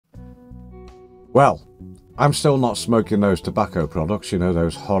Well, I'm still not smoking those tobacco products, you know,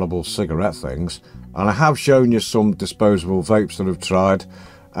 those horrible cigarette things, and I have shown you some disposable vapes that I've tried,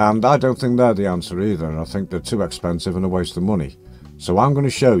 and I don't think they're the answer either. I think they're too expensive and a waste of money. So I'm going to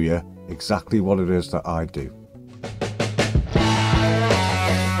show you exactly what it is that I do.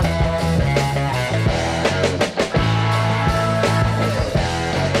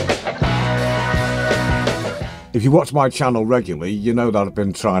 If you watch my channel regularly, you know that I've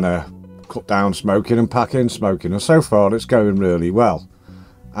been trying to cut down smoking and pack in smoking, and so far it's going really well.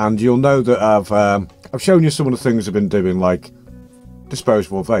 And you'll know that I've shown you some of the things I've been doing, like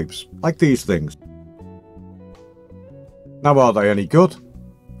disposable vapes, like these things. Now, are they any good?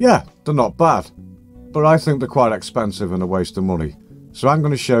 Yeah, they're not bad, but I think they're quite expensive and a waste of money. So I'm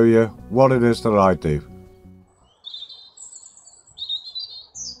going to show you what it is that I do.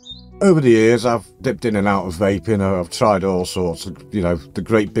 Over the years, I've dipped in and out of vaping. I've tried all sorts of, you know, the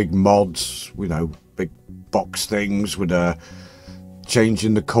great big mods, you know, big box things with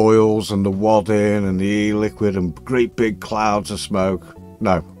changing the coils and the wadding and the e-liquid and great big clouds of smoke.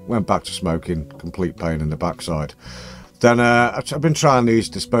 No, went back to smoking, complete pain in the backside. Then I've been trying these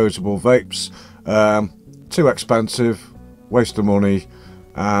disposable vapes. Too expensive, waste of money,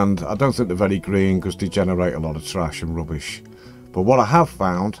 and I don't think they're very green because they generate a lot of trash and rubbish. But what I have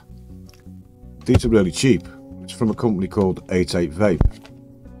found, these are really cheap. It's from a company called 88 Vape.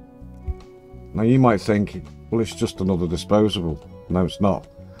 Now you might think, well, it's just another disposable. No, it's not.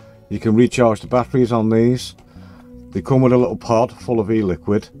 You can recharge the batteries on these. They come with a little pod full of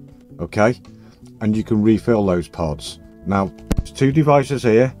e-liquid, okay? And you can refill those pods. Now, there's two devices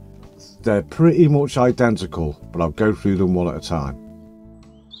here. They're pretty much identical, but I'll go through them one at a time.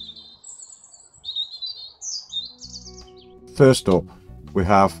 First up, we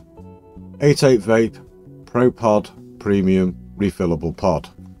have 88 Vape Pro Pod Premium Refillable Pod.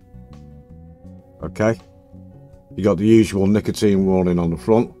 Okay, you got the usual nicotine warning on the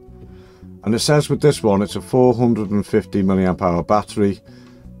front, and it says with this one it's a 450 milliamp hour battery.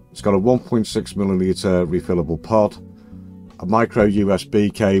 It's got a 1.6 milliliter refillable pod, a micro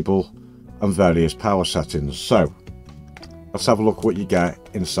USB cable, and various power settings. So let's have a look what you get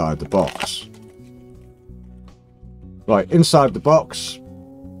inside the box. Right, inside the box,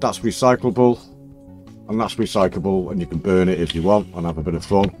 that's recyclable, and that's recyclable, and you can burn it if you want and have a bit of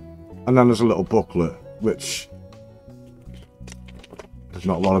fun. And then there's a little booklet, which there's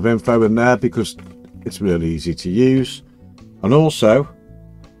not a lot of info in there because it's really easy to use. And also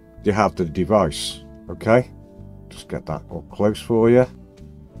you have the device. Okay, just get that up close for you.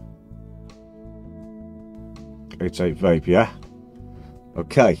 88 Vape, yeah.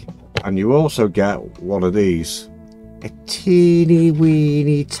 Okay, and you also get one of these, a teeny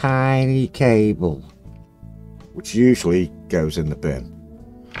weeny tiny cable, which usually goes in the bin.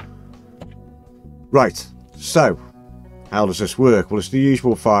 Right, so how does this work? Well, it's the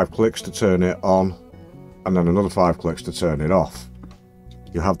usual 5 clicks to turn it on, and then another 5 clicks to turn it off.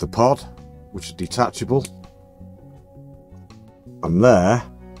 You have the pod, which is detachable, and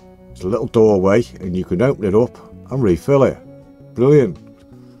there's a little doorway, and you can open it up and refill it. Brilliant.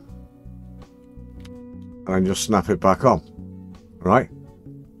 And just snap it back on. Right,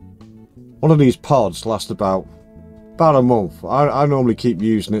 one of these pods lasts about a month. I normally keep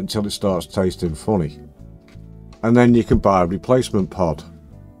using it until it starts tasting funny, and then you can buy a replacement pod,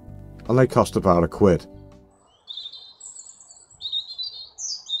 and they cost about £1.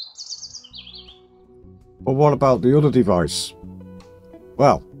 But what about the other device?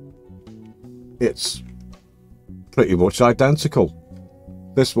 Well, it's pretty much identical.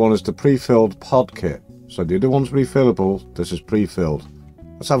 This one is the pre-filled pod kit. So the other one's refillable, this is pre-filled.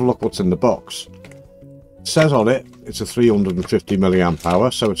 Let's have a look what's in the box. It says on it, it's a 350 milliamp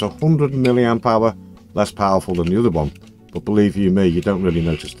hour, so it's 100 milliamp hour less powerful than the other one. But believe you me, you don't really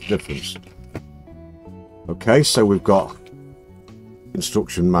notice the difference. Okay, so we've got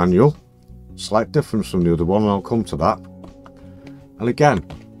instruction manual, slight difference from the other one, and I'll come to that. And again,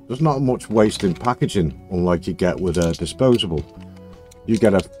 there's not much waste in packaging, unlike you get with a disposable. You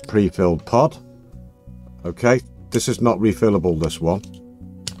get a pre-filled pod. Okay, this is not refillable, this one,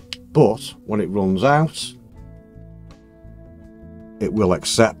 but when it runs out, it will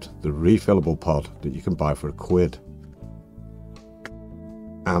accept the refillable pod that you can buy for £1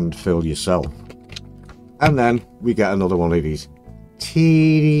 and fill yourself. And then we get another one of these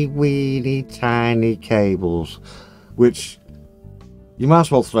teeny weeny tiny cables, which you might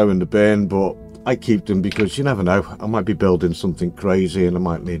as well throw in the bin, but I keep them because you never know, I might be building something crazy and I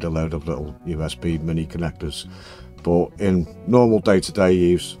might need a load of little USB mini connectors, but in normal day-to-day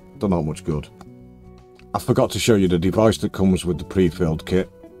use, they're not much good. I forgot to show you the device that comes with the pre-filled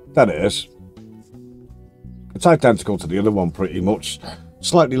kit. There it is. It's identical to the other one pretty much.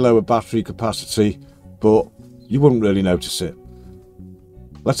 Slightly lower battery capacity, but you wouldn't really notice it.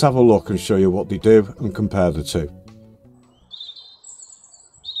 Let's have a look and show you what they do and compare the two.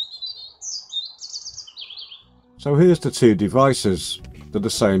 So here's the two devices. They're the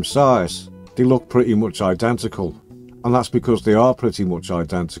same size. They look pretty much identical, and that's because they are pretty much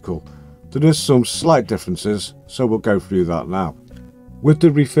identical. There is some slight differences, so we'll go through that now. With the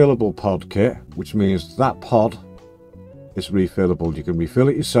refillable pod kit, which means that pod is refillable. You can refill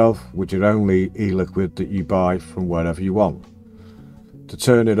it yourself with your own e-liquid that you buy from wherever you want. To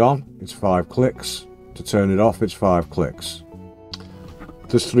turn it on, it's 5 clicks. To turn it off, it's 5 clicks.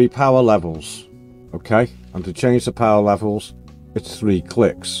 There's 3 power levels, okay? And to change the power levels, it's 3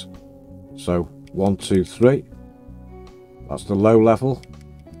 clicks. So 1, 2, 3. That's the low level.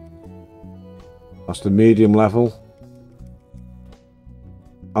 That's the medium level.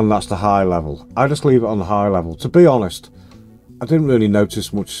 And that's the high level. I just leave it on the high level. To be honest, I didn't really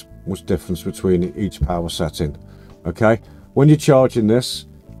notice much difference between each power setting. Okay, when you're charging this,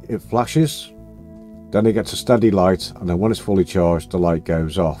 it flashes, then it gets a steady light, and then when it's fully charged, the light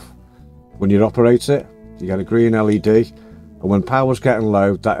goes off. When you operate it, you get a green LED, and when power's getting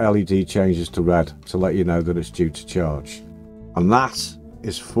low, that LED changes to red to let you know that it's due to charge. And that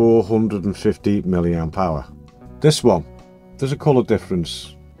is 450 milliamp hour. This one, there's a colour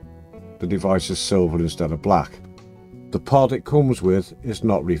difference. The device is silver instead of black. The pod it comes with is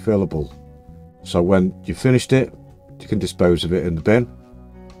not refillable, so when you finished it, you can dispose of it in the bin,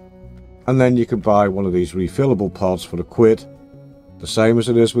 and then you can buy one of these refillable pods for £1, the same as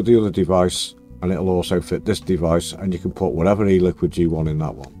it is with the other device, and it'll also fit this device, and you can put whatever e-liquid you want in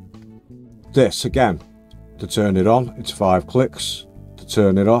that one. This again, to turn it on, it's 5 clicks. To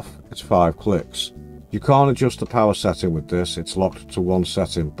turn it off, it's 5 clicks. You can't adjust the power setting with this, it's locked to one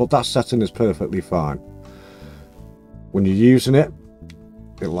setting, but that setting is perfectly fine. When you're using it,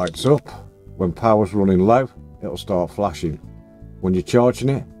 it lights up. When power's running low, it'll start flashing. When you're charging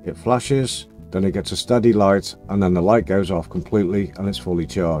it, it flashes, then it gets a steady light, and then the light goes off completely and it's fully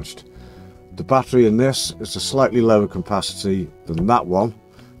charged. The battery in this is a slightly lower capacity than that one.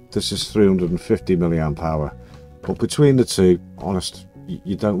 This is 350 milliamp hour. But between the two, honest,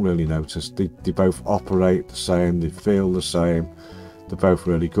 you don't really notice. They both operate the same, they feel the same, they're both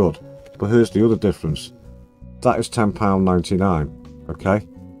really good. But here's the other difference. That is £10.99, okay?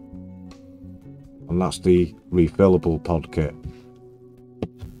 And that's the refillable pod kit.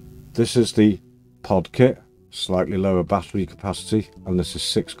 This is the pod kit, slightly lower battery capacity, and this is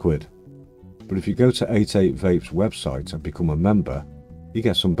 £6. But if you go to 88 Vape's website and become a member, you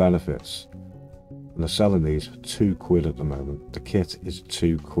get some benefits. And they're selling these for £2 at the moment. The kit is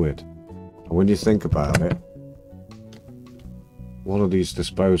 £2. And when you think about it, one of these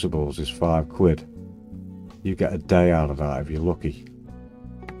disposables is £5. You get a day out of that if you're lucky.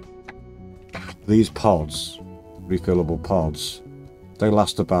 These pods, refillable pods, they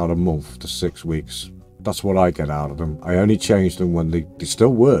last about a month to 6 weeks. That's what I get out of them. I only change them when they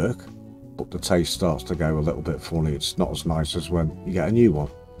still work, but the taste starts to go a little bit funny. It's not as nice as when you get a new one.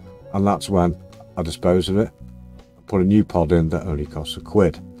 And that's when I dispose of it, I put a new pod in that only costs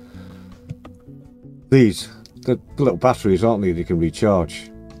 £1. These, the little batteries, aren't they, that you can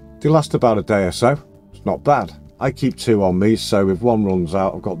recharge. They last about a day or so. It's not bad. I keep 2 on me, so if one runs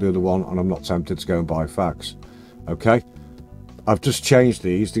out, I've got the other one, and I'm not tempted to go and buy facts. Okay, I've just changed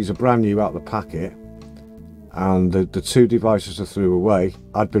these. These are brand new out of the packet, and the 2 devices I threw away,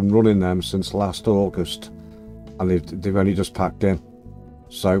 I'd been running them since last August, and they've only just packed in.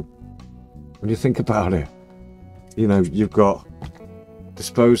 So when you think about it, you know, you've got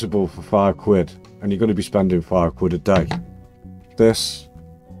disposable for £5, and you're going to be spending £5 a day. This,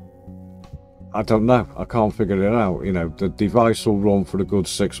 I don't know, I can't figure it out. You know, the device will run for a good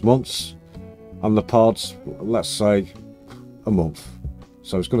 6 months, and the pods, let's say, a month.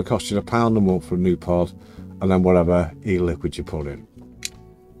 So it's going to cost you £1 a month for a new pod, and then whatever e-liquid you put in.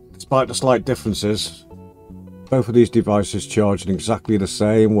 Despite the slight differences, both of these devices charge in exactly the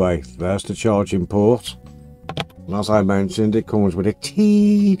same way. There's the charging port, and as I mentioned, it comes with a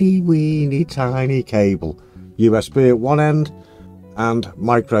teeny weeny tiny cable, USB at one end and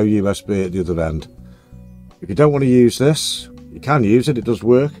micro USB at the other end. If you don't want to use this, you can use it, it does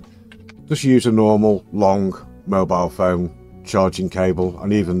work. Just use a normal long mobile phone charging cable,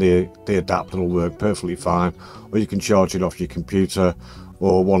 and even the adapter will work perfectly fine, or you can charge it off your computer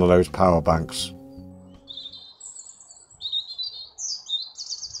or one of those power banks.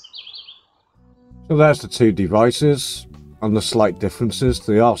 So there's the 2 devices and the slight differences.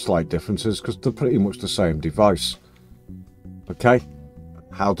 They are slight differences because they're pretty much the same device. Okay,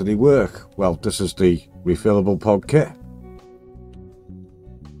 how do they work? Well, this is the refillable pod kit.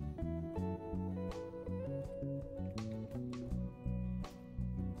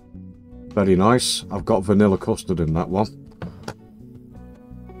 Very nice. I've got vanilla custard in that one.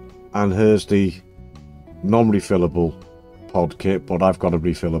 And here's the non-refillable pod kit, but I've got a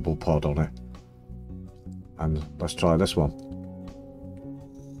refillable pod on it. And let's try this one.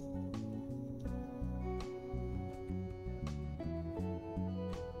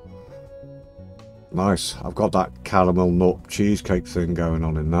 Nice. I've got that caramel nut cheesecake thing going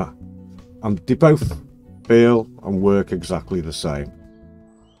on in that. And they both feel and work exactly the same.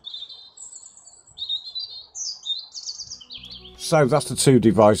 So that's the two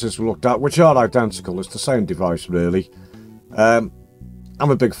devices we looked at, which are identical. It's the same device really. I'm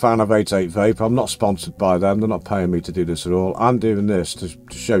a big fan of 88 Vape. I'm not sponsored by them. They're not paying me to do this at all. I'm doing this to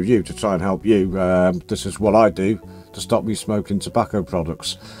show you, to try and help you. This is what I do to stop me smoking tobacco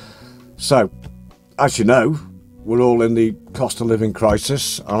products. So, as you know, we're all in the cost of living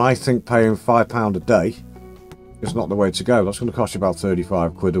crisis, and I think paying £5 a day is not the way to go. That's going to cost you about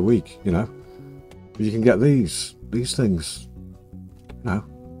 35 quid a week, you know. But you can get these things, you know,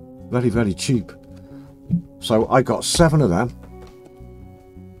 very, very cheap. So I got 7 of them.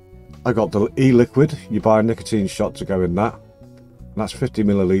 I got the e-liquid. You buy a nicotine shot to go in that, and that's 50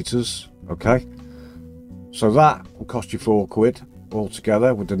 millilitres, okay? So that will cost you 4 quid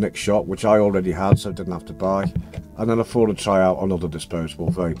altogether with the Nick shot, which I already had, so I didn't have to buy. And then I thought I'd try out another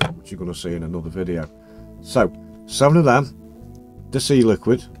disposable vape, which you're going to see in another video. So 7 of them, this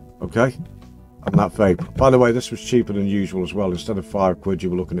e-liquid, okay, and that vape. By the way, this was cheaper than usual as well. Instead of 5 quid,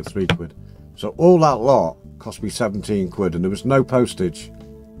 you were looking at 3 quid. So all that lot cost me 17 quid, and there was no postage.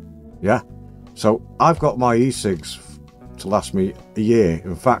 Yeah, so I've got my e-cigs to last me a year.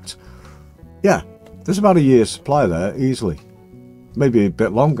 In fact, yeah, there's about a year's supply there easily, maybe a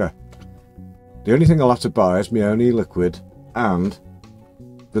bit longer. The only thing I'll have to buy is my own e-liquid and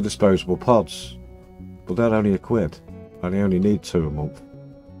the disposable pods, but they're only £1, and I only need 2 a month.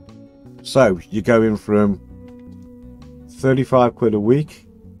 So you're going from 35 quid a week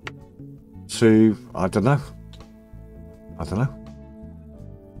to, I don't know,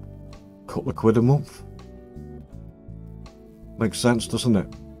 couple of quid a month. Makes sense, doesn't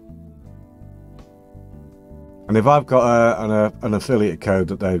it? And if I've got an affiliate code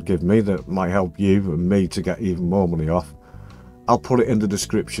that they'd give me that might help you and me to get even more money off, I'll put it in the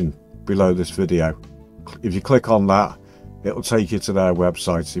description below this video. If you click on that, it'll take you to their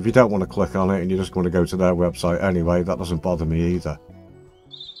website. If you don't want to click on it and you just want to go to their website anyway, that doesn't bother me either.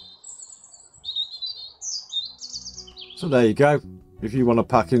 So there you go. If you want to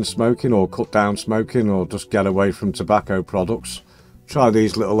pack in smoking or cut down smoking or just get away from tobacco products, try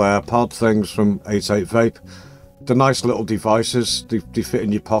these little AirPod things from 88 Vape. They're nice little devices. They fit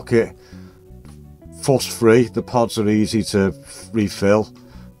in your pocket. Fuss free. The pods are easy to refill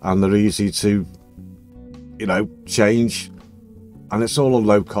and they're easy to, you know, change. And it's all a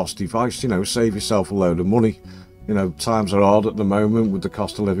low cost device, you know, save yourself a load of money. You know, times are hard at the moment with the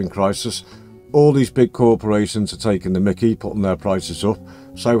cost of living crisis. All these big corporations are taking the mickey, putting their prices up.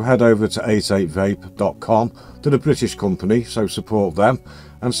 So head over to 88vape.com. They're a British company, so support them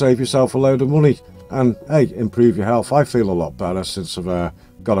and save yourself a load of money. And hey, improve your health. I feel a lot better since I've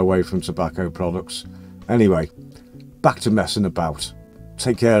got away from tobacco products. Anyway, back to messing about.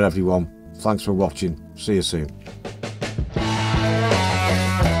 Take care everyone. Thanks for watching. See you soon.